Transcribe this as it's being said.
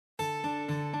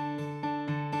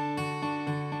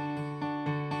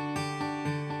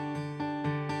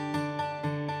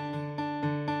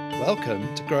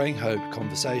Welcome to Growing Hope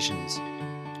Conversations.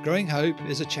 Growing Hope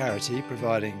is a charity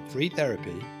providing free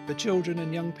therapy for children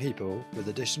and young people with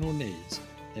additional needs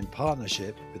in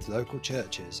partnership with local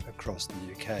churches across the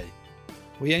UK.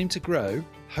 We aim to grow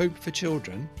hope for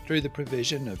children through the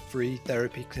provision of free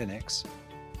therapy clinics,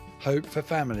 hope for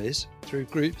families through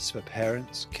groups for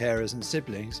parents, carers and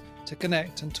siblings to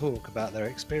connect and talk about their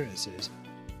experiences,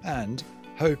 and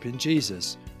hope in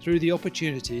Jesus through the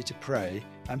opportunity to pray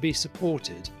and be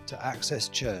supported to access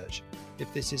church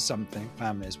if this is something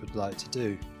families would like to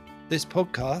do. This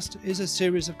podcast is a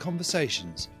series of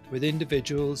conversations with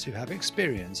individuals who have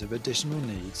experience of additional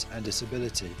needs and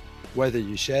disability. Whether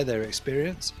you share their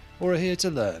experience or are here to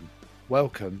learn,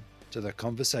 welcome to the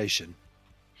conversation.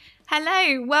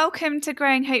 Hello, welcome to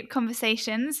Growing Hope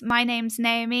Conversations. My name's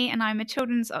Naomi and I'm a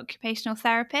children's occupational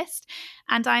therapist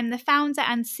and I'm the founder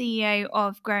and CEO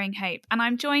of Growing Hope. And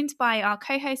I'm joined by our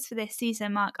co-host for this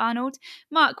season, Mark Arnold.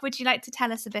 Mark, would you like to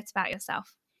tell us a bit about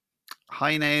yourself?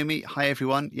 Hi Naomi, hi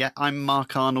everyone. Yeah, I'm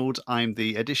Mark Arnold. I'm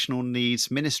the Additional Needs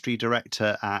Ministry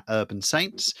Director at Urban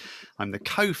Saints. I'm the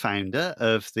co-founder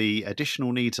of the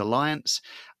Additional Needs Alliance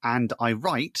and I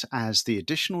write as the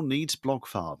Additional Needs blog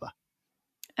father.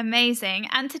 Amazing.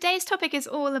 And today's topic is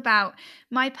all about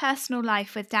my personal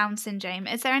life with Down syndrome.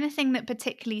 Is there anything that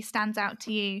particularly stands out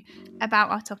to you about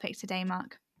our topic today,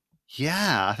 Mark?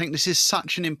 Yeah, I think this is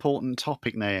such an important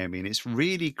topic, Naomi, and it's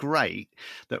really great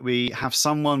that we have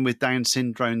someone with Down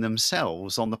syndrome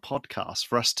themselves on the podcast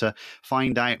for us to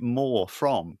find out more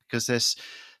from, because there's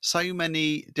so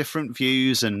many different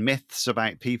views and myths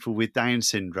about people with Down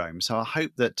syndrome. So I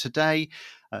hope that today,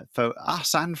 for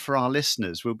us and for our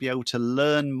listeners, we'll be able to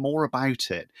learn more about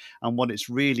it and what it's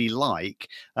really like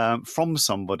from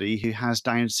somebody who has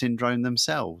Down syndrome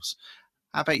themselves.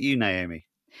 How about you, Naomi?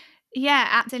 Yeah,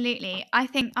 absolutely. I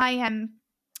think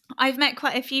I've met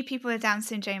quite a few people with Down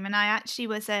syndrome, and I actually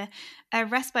was a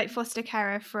respite foster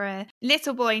carer for a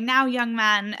little boy, now young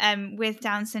man, with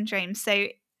Down syndrome. So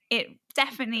it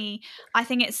definitely, I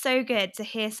think it's so good to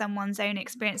hear someone's own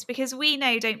experience, because we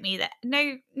know, don't we, that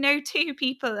no two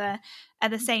people are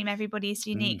the same. Everybody's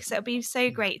unique. So it'll be so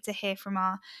great to hear from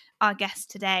our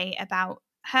guest today about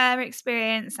her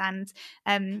experience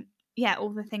and all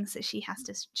the things that she has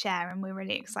to share, and we're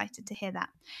really excited to hear that.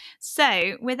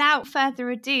 So without further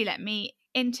ado, let me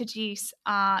introduce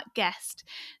our guest.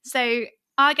 So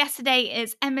our guest today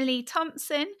is Emily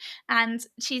Thompson, and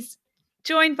she's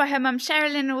joined by her mum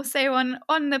Sherilyn also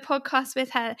on the podcast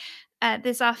with her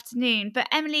this afternoon. But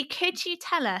Emily, could you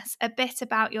tell us a bit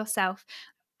about yourself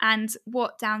and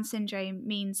what Down syndrome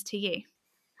means to you?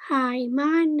 Hi,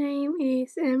 my name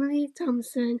is Emily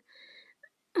Thompson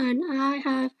and I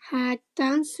have had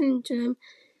Down syndrome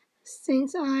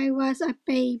since I was a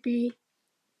baby.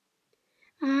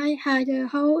 I had a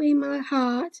hole in my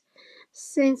heart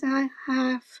since I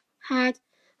have had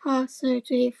heart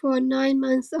surgery for 9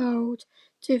 months old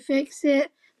to fix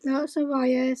it. Lots of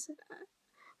wires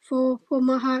for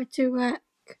my heart to work.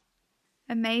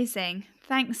 Amazing.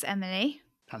 Thanks, Emily.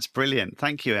 That's brilliant.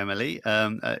 Thank you, Emily.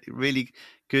 Really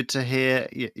good to hear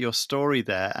your story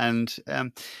there. And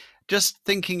just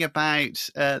thinking about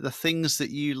the things that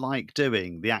you like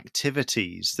doing, the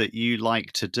activities that you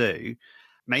like to do,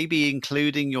 maybe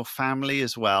including your family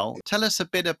as well. Tell us a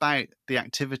bit about the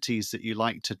activities that you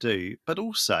like to do, but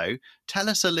also tell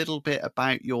us a little bit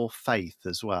about your faith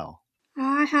as well.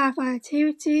 I have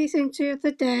activities into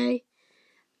the day.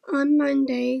 On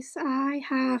Mondays, I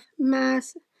have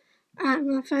Mass at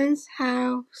my friend's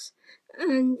house,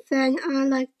 and then I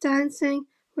like dancing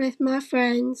with my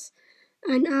friends,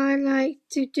 and I like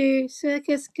to do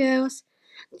circus skills,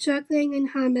 juggling in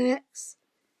hammocks.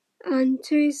 On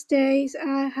Tuesdays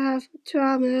I have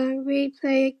drama. We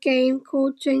play a game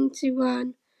called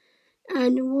 21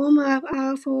 and warm up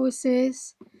our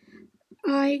forces.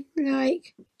 I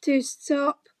like to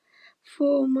stop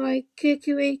for my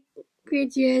cookery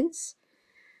ingredients.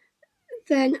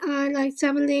 Then I like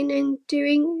traveling and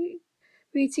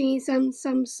reading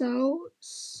some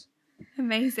salts.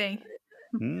 Amazing.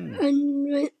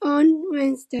 And on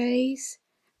Wednesdays,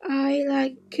 I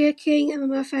like cooking at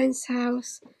my friend's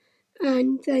house,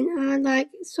 and then I like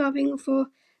shopping for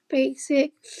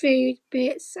basic food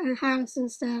bits and house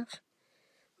and stuff.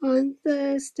 On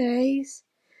Thursdays,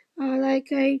 I like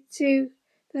go to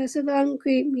the salon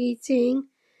group meeting.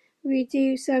 We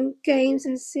do some games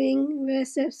and sing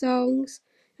worship songs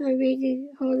and read the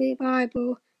Holy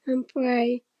Bible and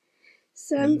pray.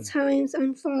 Sometimes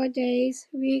on Fridays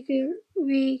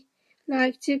we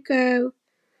like to go.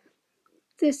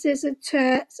 This is a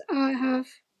church. I have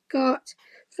got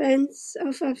friends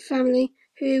of a family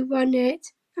who run it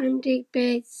and dig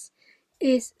beds.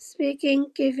 is speaking,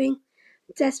 giving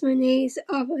testimonies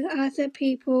of other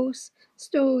people's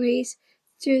stories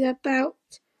to about.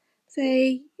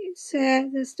 They share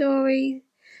the story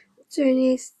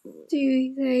journeys.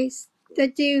 They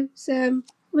do some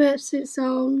worship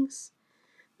songs,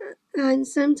 and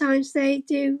sometimes they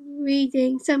do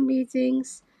some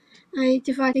readings, and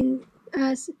dividing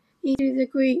us into the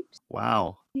groups.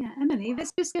 Wow. Yeah, Emily,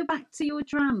 let's just go back to your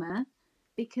drama,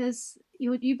 because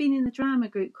you've been in the drama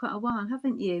group quite a while,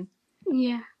 haven't you?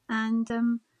 Yeah. And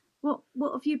what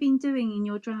have you been doing in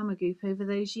your drama group over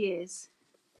those years?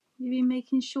 You've been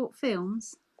making short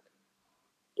films?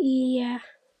 Yeah.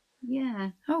 Yeah.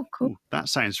 Oh, cool. Ooh, that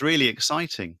sounds really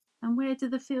exciting. And where do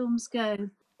the films go?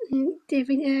 In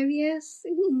different areas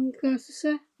in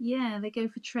Gloucestershire. Yeah, they go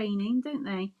for training, don't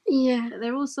they? Yeah. But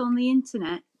they're also on the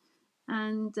internet,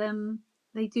 and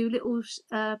they do little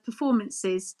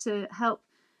performances to help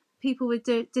people with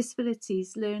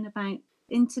disabilities learn about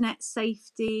internet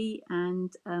safety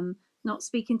and not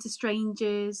speaking to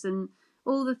strangers and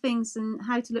all the things, and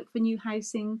how to look for new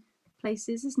housing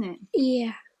places, isn't it?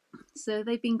 Yeah. So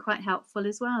they've been quite helpful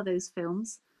as well, those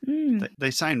films.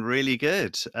 They sound really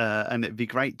good, and it'd be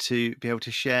great to be able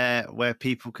to share where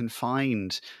people can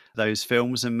find those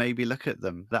films and maybe look at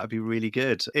them. That would be really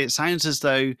good. It sounds as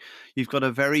though you've got a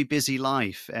very busy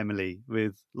life, Emily,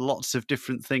 with lots of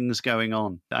different things going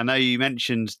on. I know you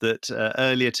mentioned that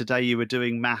earlier today you were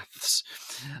doing maths,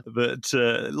 but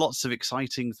lots of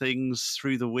exciting things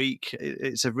through the week.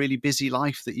 It's a really busy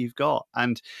life that you've got,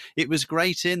 and it was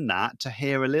great in that to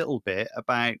hear a little bit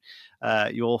about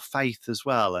your faith as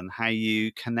well and how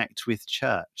you connect with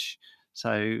church.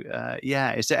 So,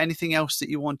 is there anything else that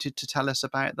you wanted to tell us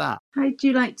about that? How do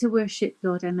you like to worship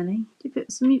God, Emily? Do you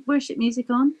put some worship music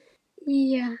on?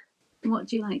 Yeah. And what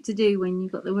do you like to do when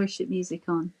you've got the worship music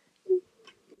on?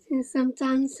 Do some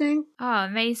dancing. Oh,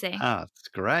 amazing. Ah, that's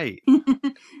great.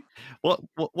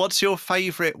 What's your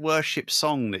favourite worship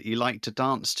song that you like to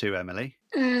dance to, Emily?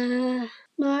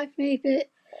 My favourite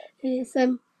is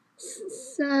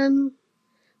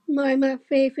my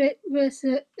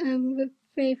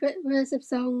favourite worship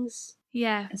songs.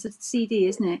 Yeah. It's a CD,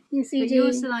 isn't it? Yes, But you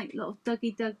also like a lot of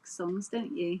Dougie Doug songs,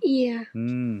 don't you? Yeah.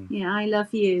 Yeah, I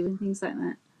Love You and things like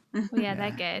that. Well, yeah,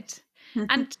 they're good.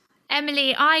 And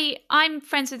Emily, I'm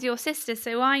friends with your sister,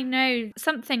 so I know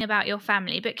something about your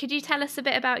family, but could you tell us a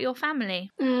bit about your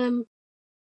family?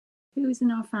 Who's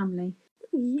in our family?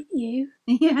 You.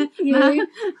 Yeah. You.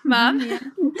 Mum? Yeah.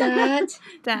 Dad.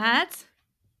 Dad?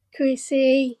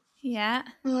 Chrissy. Yeah.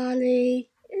 Harley.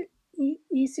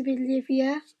 Used to be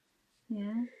Olivia.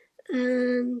 Yeah.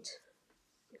 And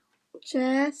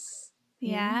Jess.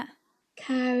 Yeah.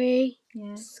 Carrie.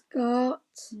 Yeah. Scott.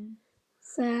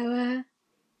 Sarah.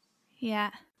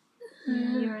 Yeah.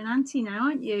 You're an auntie now,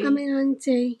 aren't you? I'm an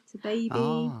auntie. It's a baby.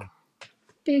 Ah,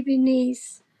 Baby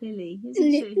niece. Lily,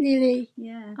 isn't she? Lily.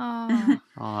 Yeah.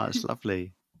 Oh, that's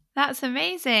lovely. that's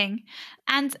amazing.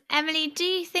 And Emily, do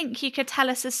you think you could tell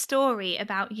us a story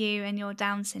about you and your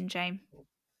Down syndrome?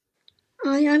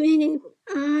 I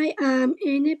am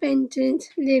independent,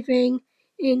 living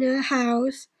in a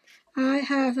house. I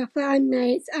have a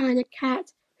flatmate and a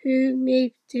cat who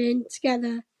moved in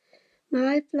together.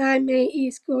 My flatmate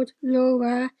is called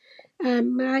Laura,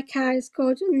 and my cat is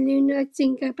called Luna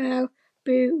Tinkerbell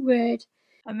Bluebird.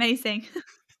 Amazing.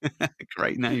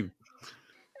 Great name.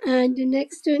 And the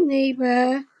next door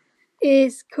neighbour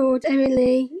is called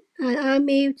Emily, and I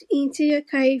moved into a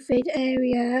COVID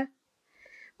area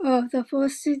of the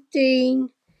Foster Dean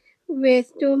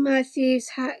with Don Matthews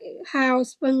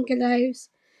House bungalows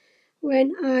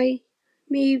when I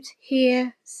moved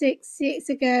here 6 years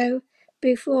ago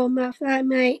before my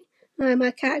flatmate and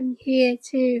my cat here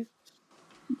too.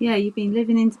 Yeah, you've been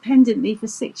living independently for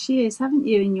 6 years, haven't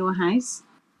you, in your house?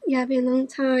 Yeah, been a long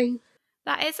time.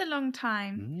 That is a long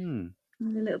time.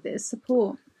 With a little bit of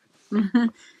support.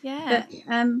 Yeah.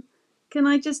 But can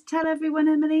I just tell everyone,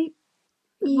 Emily,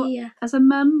 Yeah. as a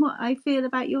mum, what I feel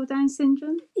about your Down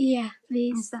syndrome? Yeah,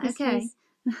 please. Is that Yes, okay?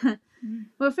 please.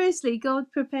 Well, firstly,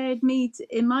 God prepared me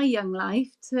in my young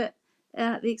life to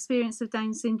the experience of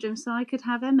Down syndrome so I could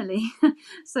have Emily.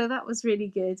 So that was really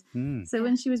good. So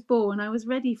when she was born, I was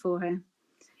ready for her.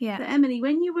 Yeah. But Emily,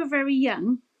 when you were very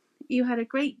young, you had a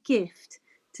great gift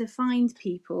to find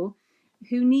people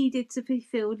who needed to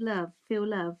feel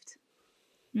loved.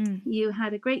 You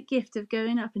had a great gift of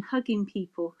going up and hugging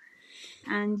people,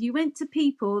 and you went to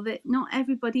people that not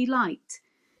everybody liked,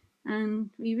 and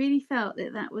we really felt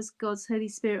that was God's Holy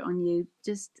Spirit on you,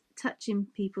 just touching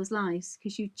people's lives,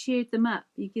 because you cheered them up,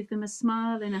 you give them a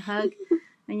smile and a hug,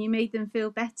 and you made them feel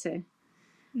better.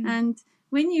 And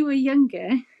when you were younger,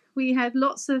 we had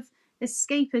lots of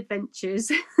escape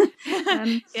adventures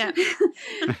Yeah.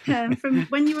 from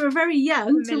when you were very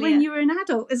young to when you were an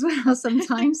adult as well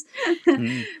sometimes.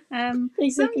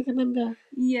 Exactly, remember.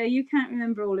 Yeah, you can't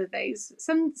remember all of those.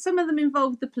 Some of them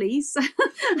involved the police,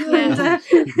 Yeah.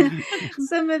 and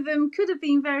some of them could have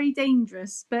been very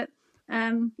dangerous, but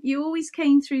you always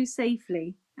came through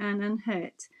safely and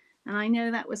unhurt. And I know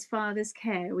that was Father's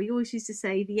care. We always used to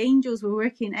say the angels were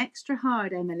working extra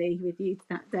hard, Emily, with you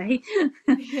that day.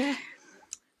 Yeah.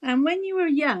 And when you were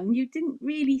young, you didn't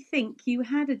really think you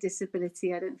had a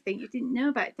disability. I don't think you didn't know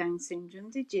about Down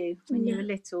syndrome, did you, when you were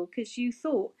little? Because you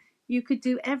thought you could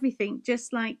do everything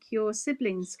just like your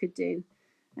siblings could do.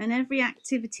 And every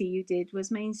activity you did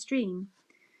was mainstream.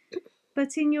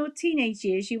 But in your teenage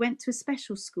years, you went to a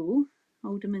special school,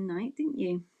 Oldham and Knight, didn't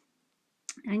you?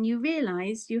 And you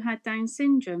realised you had Down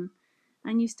syndrome.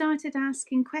 And you started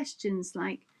asking questions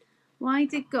like, why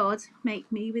did God make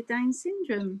me with Down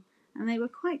syndrome? And they were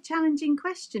quite challenging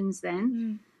questions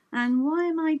then. And why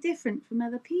am I different from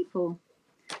other people?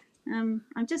 I'm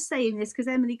just saying this because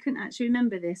Emily couldn't actually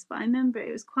remember this, but I remember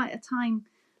it was quite a time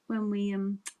when we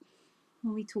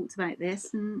talked about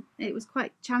this, and it was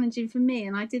quite challenging for me.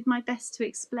 And I did my best to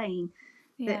explain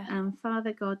that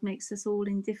Father God makes us all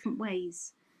in different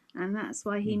ways, and that's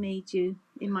why He made you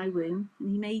in my womb, and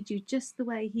He made you just the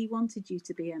way He wanted you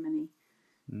to be, Emily.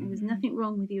 There was nothing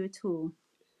wrong with you at all.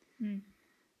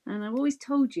 And I've always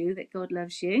told you that God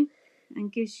loves you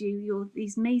and gives you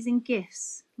these amazing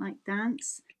gifts like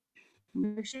dance,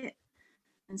 and worship,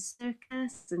 and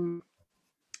circus, and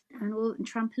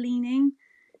trampolining.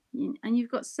 And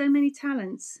you've got so many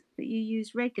talents that you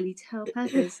use regularly to help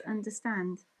others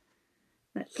understand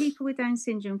that people with Down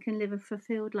syndrome can live a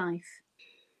fulfilled life,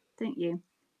 don't you?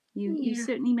 You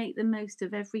certainly make the most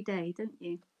of every day, don't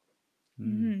you?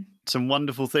 Some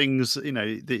wonderful things,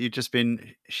 that you've just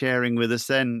been sharing with us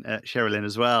then, Sherilyn,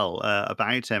 as well,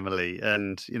 about Emily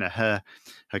and, her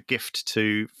gift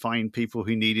to find people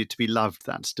who needed to be loved.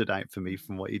 That stood out for me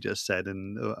from what you just said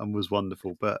and was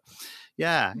wonderful. But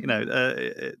yeah,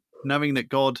 knowing that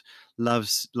God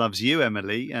loves you,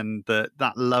 Emily, and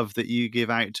that love that you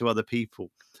give out to other people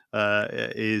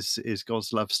is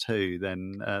God's love too,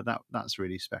 then that's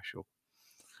really special.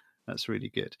 That's really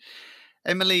good.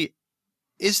 Emily,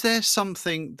 is there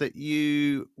something that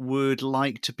you would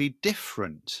like to be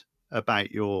different about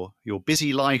your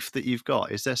busy life that you've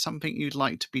got? Is there something you'd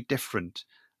like to be different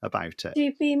about it?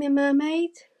 To be a mermaid.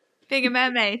 Being a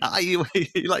mermaid. You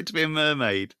like to be a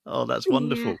mermaid? Oh, that's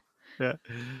wonderful. Yeah.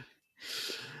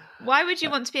 Why would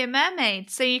you want to be a mermaid?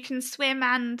 So you can swim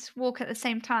and walk at the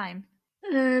same time?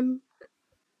 I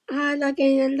like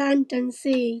in land and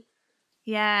sea.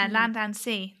 Yeah, land and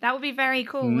sea. That would be very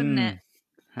cool, wouldn't it?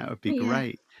 That would be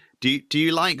great. Do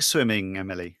you like swimming,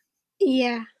 Emily?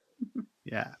 Yeah.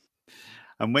 Yeah.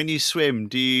 And when you swim,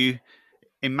 do you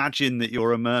imagine that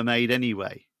you're a mermaid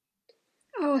anyway?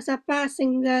 I was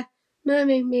practicing the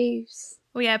mermaid moves.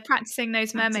 Oh yeah, practicing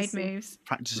those mermaid moves.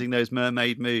 Practicing those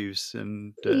mermaid moves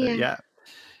and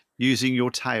using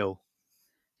your tail.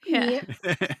 Yeah.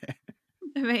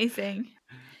 Amazing.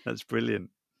 That's brilliant.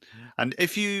 And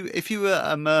if you were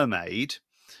a mermaid,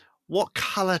 what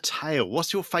colour tail?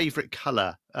 What's your favourite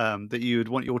colour that you would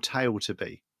want your tail to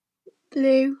be?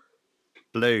 Blue.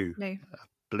 Blue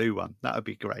one. That would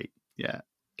be great. Yeah.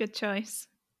 Good choice.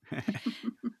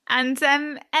 And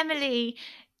Emily,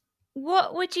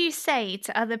 what would you say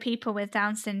to other people with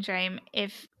Down syndrome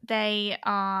if they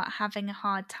are having a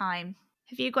hard time?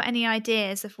 Have you got any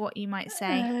ideas of what you might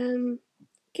say?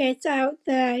 Get out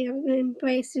there and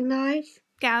embrace life.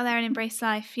 Get out there and embrace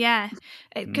life, yeah.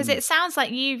 Because it sounds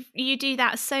like you do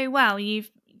that so well.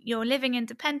 You're living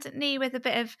independently with a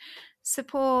bit of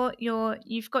support.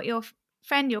 You've got your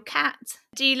friend, your cat.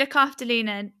 Do you look after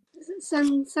Luna?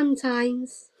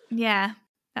 Sometimes. Yeah,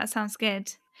 that sounds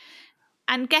good.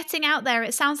 And getting out there,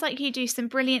 it sounds like you do some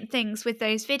brilliant things with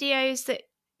those videos that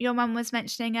your mum was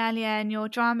mentioning earlier and your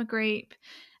drama group,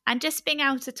 and just being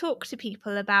able to talk to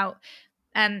people about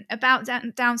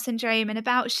Down syndrome and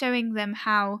about showing them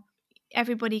how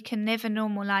everybody can live a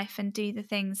normal life and do the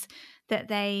things that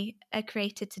they are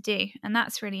created to do. And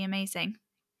that's really amazing.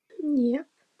 Yep.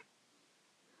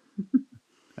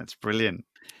 That's brilliant.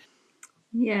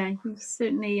 Yeah, you've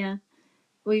certainly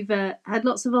we've had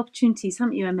lots of opportunities,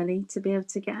 haven't you, Emily, to be able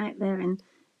to get out there and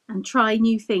try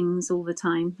new things all the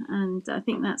time. And I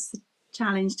think that's the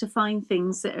challenge, to find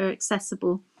things that are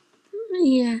accessible.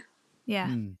 Yeah.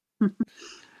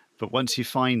 But once you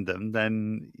find them,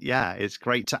 then it's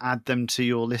great to add them to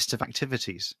your list of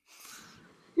activities.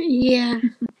 Yeah.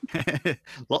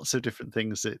 Lots of different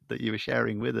things that you were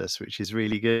sharing with us, which is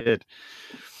really good.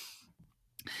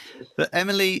 But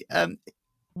Emily,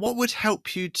 what would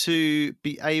help you to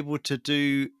be able to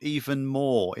do even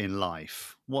more in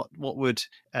life? What would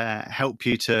help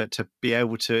you to be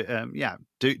able to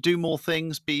do more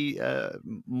things, be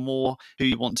more who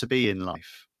you want to be in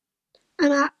life?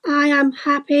 And I am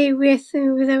happy with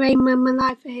the way my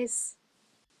life is.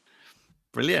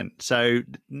 Brilliant. So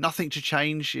nothing to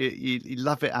change. You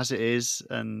love it as it is,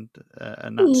 and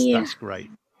that's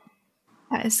great.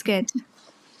 That is good.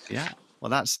 Yeah. Well,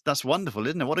 that's wonderful,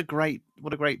 isn't it? What a great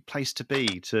place to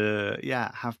be, to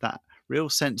have that real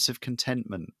sense of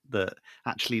contentment that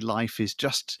actually life is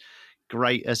just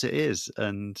great as it is.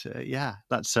 And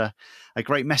that's a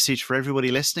great message for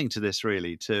everybody listening to this,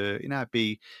 really, to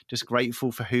be just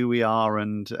grateful for who we are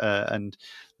and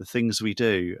the things we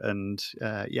do. And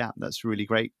that's a really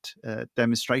great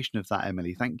demonstration of that,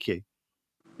 Emily. Thank you.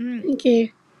 Thank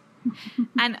you.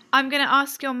 And I'm going to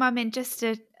ask your mum in just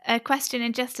a question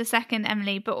in just a second,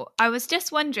 Emily, but I was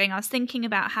just wondering, I was thinking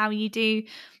about how you do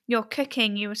your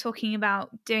cooking. You were talking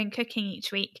about doing cooking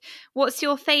each week. What's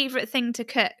your favourite thing to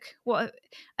cook? What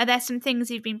are there some things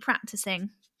you've been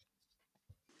practicing?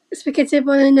 Spaghetti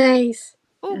bolognese.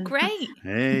 Oh, great.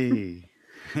 Hey.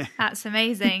 That's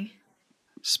amazing.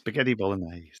 Spaghetti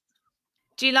bolognese.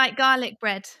 Do you like garlic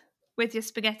bread with your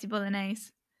spaghetti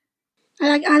bolognese?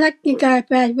 I like the garlic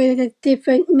bread with the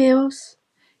different meals.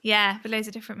 Yeah, with loads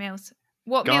of different meals.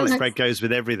 What garlic meals? bread goes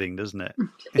with everything, doesn't it?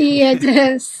 Yeah, it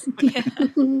does. Yeah.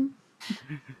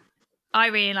 I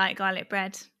really like garlic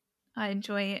bread. I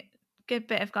enjoy it. Good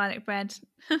bit of garlic bread.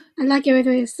 I like it with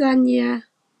lasagna.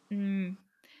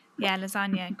 Yeah,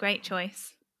 lasagna. Great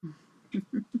choice.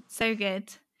 So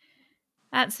good.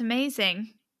 That's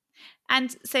amazing.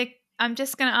 And so I'm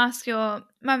just going to ask your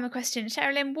mum a question.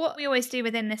 Sherilyn, what we always do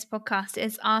within this podcast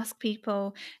is ask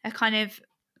people a kind of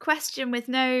question with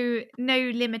no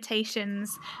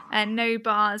limitations and no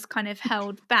bars kind of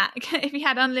held back. If you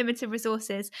had unlimited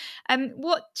resources,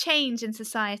 what change in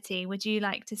society would you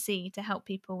like to see to help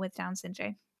people with Down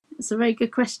syndrome? It's a very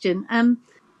good question.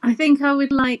 I think I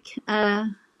would like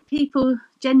people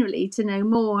generally to know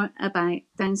more about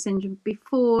Down syndrome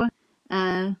before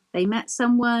they met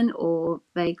someone or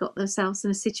they got themselves in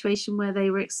a situation where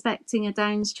they were expecting a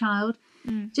Down's child,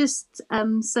 just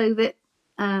so that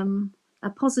a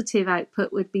positive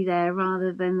output would be there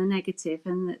rather than the negative,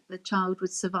 and that the child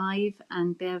would survive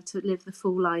and be able to live the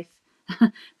full life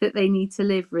that they need to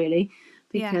live, really,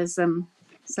 because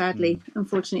sadly,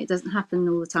 unfortunately, it doesn't happen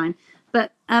all the time.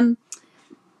 But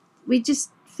we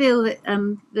just feel that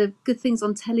the good things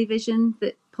on television,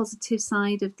 that positive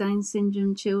side of Down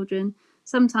syndrome children,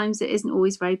 sometimes it isn't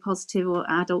always very positive, or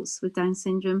adults with Down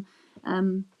syndrome,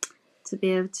 to be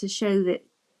able to show that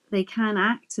they can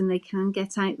act and they can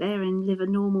get out there and live a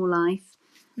normal life.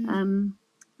 And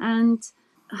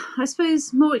I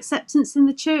suppose more acceptance in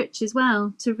the church as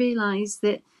well, to realise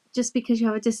that just because you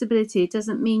have a disability, it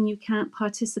doesn't mean you can't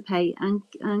participate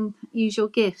and use your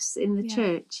gifts in the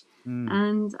church.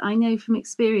 And I know from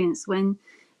experience, when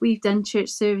we've done church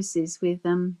services with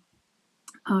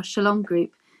our Shalom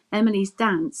group, Emily's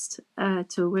danced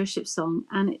to a worship song,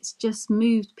 and it's just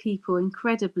moved people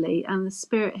incredibly, and the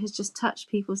Spirit has just touched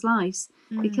people's lives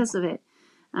because of it.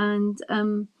 And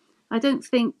I don't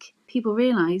think people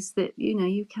realise that,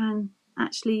 you can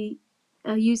actually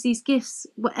use these gifts,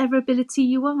 whatever ability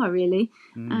you are, really.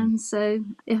 And so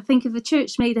I think if the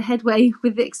church made a headway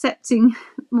with accepting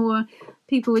more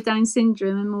people with Down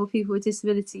syndrome and more people with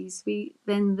disabilities,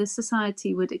 then the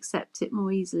society would accept it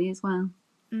more easily as well.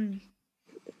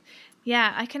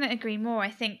 Yeah, I couldn't agree more. I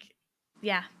think,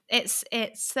 it's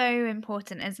so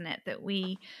important, isn't it, that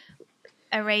we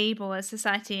are able as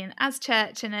society and as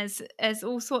church and as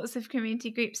all sorts of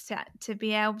community groups to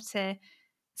be able to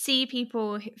see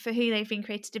people for who they've been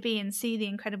created to be, and see the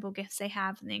incredible gifts they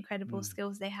have and the incredible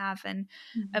skills they have and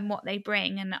what they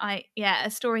bring. And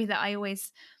a story that I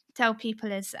always tell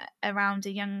people is around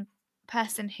a young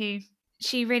person who,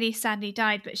 she really sadly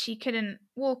died, but she couldn't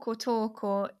walk or talk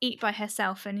or eat by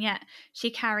herself, and yet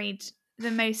she carried the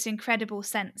most incredible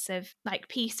sense of like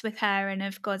peace with her and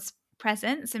of God's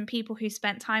presence, and people who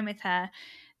spent time with her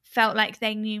felt like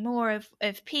they knew more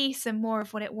of peace and more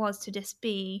of what it was to just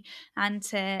be and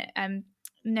to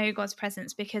know God's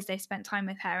presence because they spent time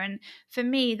with her. And for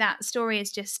me, that story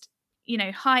is just,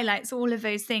 highlights all of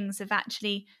those things of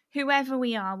actually whoever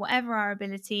we are, whatever our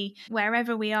ability,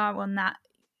 wherever we are on that,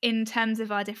 in terms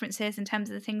of our differences, in terms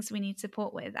of the things we need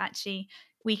support with, actually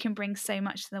we can bring so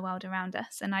much to the world around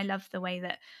us. And I love the way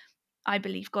that I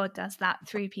believe God does that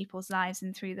through people's lives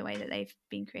and through the way that they've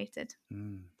been created.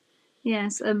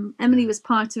 Yes, Emily was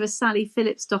part of a Sally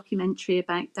Phillips documentary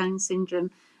about Down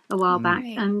syndrome a while back,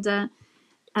 and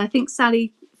I think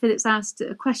Sally Phillips asked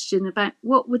a question about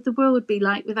what would the world be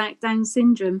like without Down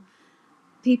syndrome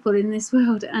people in this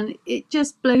world, and it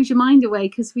just blows your mind away,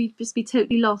 because we'd just be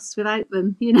totally lost without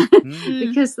them,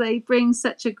 because they bring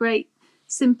such a great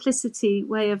simplicity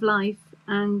way of life,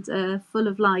 and full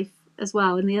of life as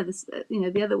well. And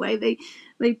the other way,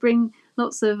 they bring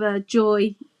lots of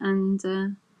joy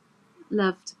and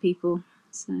love to people.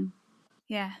 So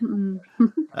yeah.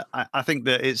 I think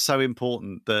that it's so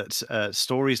important that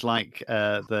stories like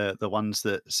the ones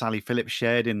that Sally Phillips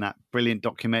shared in that brilliant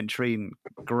documentary, and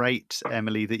great,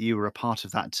 Emily, that you were a part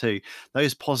of that too.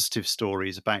 Those positive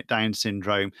stories about Down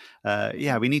syndrome,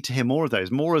 we need to hear more of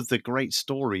those, more of the great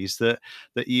stories that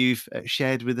you've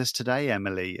shared with us today,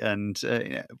 Emily. And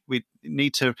we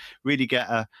need to really get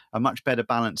a much better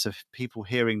balance of people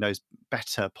hearing those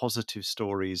better, positive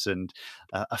stories and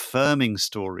affirming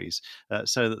stories,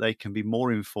 so that they can be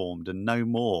more informed and know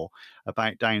more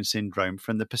about Down syndrome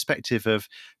from the perspective of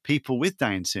people with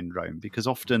Down syndrome, because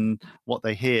often what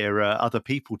they hear are other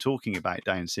people talking about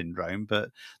Down syndrome, but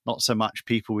not so much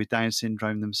people with Down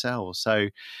syndrome themselves. So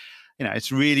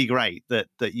it's really great that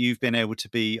you've been able to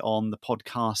be on the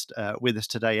podcast with us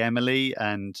today, Emily,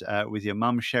 and with your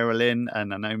mum, Sherilyn,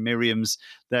 and I know Miriam's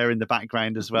there in the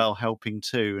background as well, helping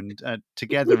too. And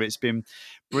together, it's been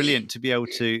brilliant to be able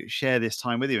to share this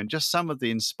time with you, and just some of the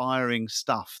inspiring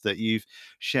stuff that you've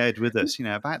shared with us,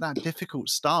 about that difficult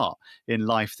start in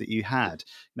life that you had.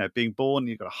 Being born,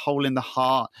 you've got a hole in the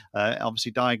heart,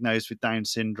 obviously diagnosed with Down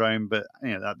syndrome, but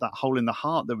that hole in the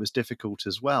heart that was difficult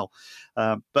as well.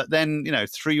 But then,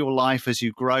 through your life as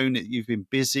you've grown, you've been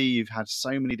busy, you've had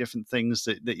so many different things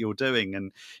that you're doing.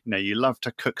 And, you love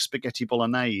to cook spaghetti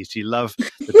bolognese, you love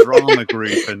the drama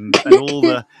group and all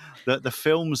the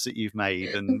films that you've made,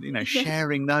 and,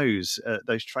 sharing those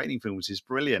training films is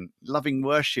brilliant. Loving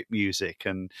worship music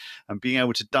and being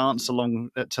able to dance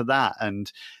along to that,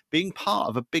 and being part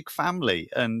of a big family,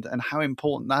 and how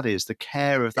important that is, the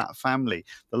care of that family,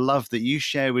 the love that you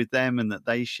share with them and that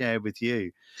they share with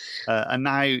you. And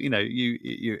now,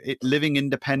 you're living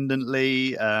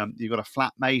independently. You've got a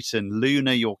flatmate and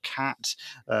Luna, your cat,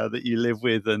 that you live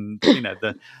with, and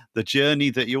the journey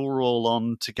that you're all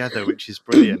on together, which is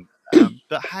brilliant.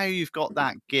 But how you've got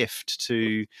that gift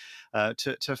to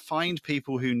find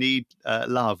people who need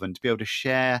love, and to be able to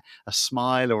share a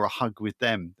smile or a hug with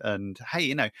them. And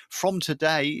hey, from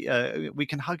today we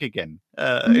can hug again.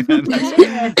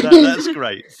 That's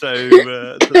great. So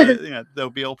there'll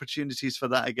be opportunities for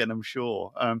that again, I'm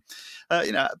sure.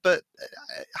 But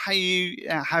how you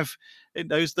have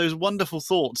those wonderful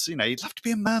thoughts. You'd love to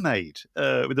be a mermaid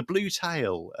with a blue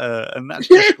tail, and that's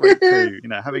just great too.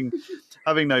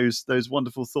 Having those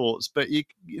wonderful thoughts, but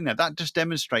that just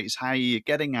demonstrates how you're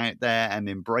getting out there and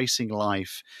embracing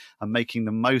life and making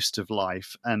the most of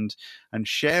life, and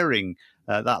sharing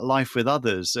that life with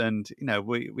others. And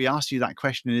we asked you that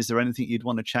question: is there anything you'd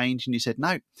want to change? And you said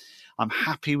no. I'm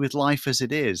happy with life as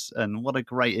it is, and what a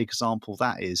great example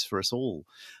that is for us all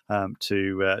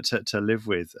to live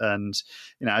with. And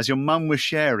as your mum was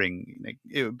sharing,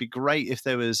 it would be great if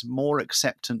there was more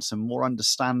acceptance and more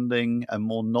understanding and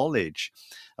more knowledge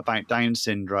about Down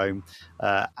syndrome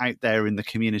out there in the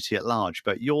community at large.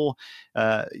 But your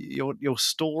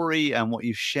story and what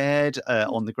you've shared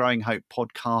on the Growing Hope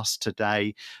podcast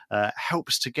today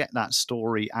helps to get that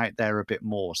story out there a bit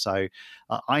more. So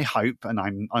I hope, and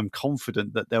I'm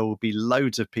confident, that there will be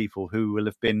loads of people who will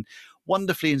have been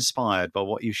wonderfully inspired by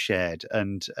what you shared,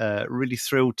 and really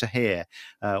thrilled to hear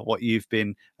what you've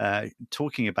been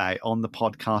talking about on the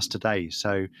podcast today.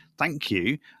 So thank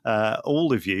you,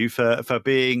 all of you, for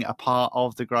being a part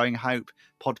of the Growing Hope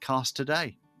podcast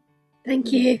today.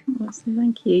 Thank you.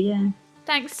 Thank you. Yeah.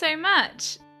 Thanks so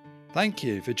much. Thank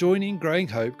you for joining Growing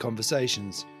Hope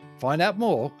Conversations. Find out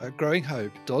more at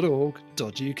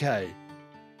growinghope.org.uk.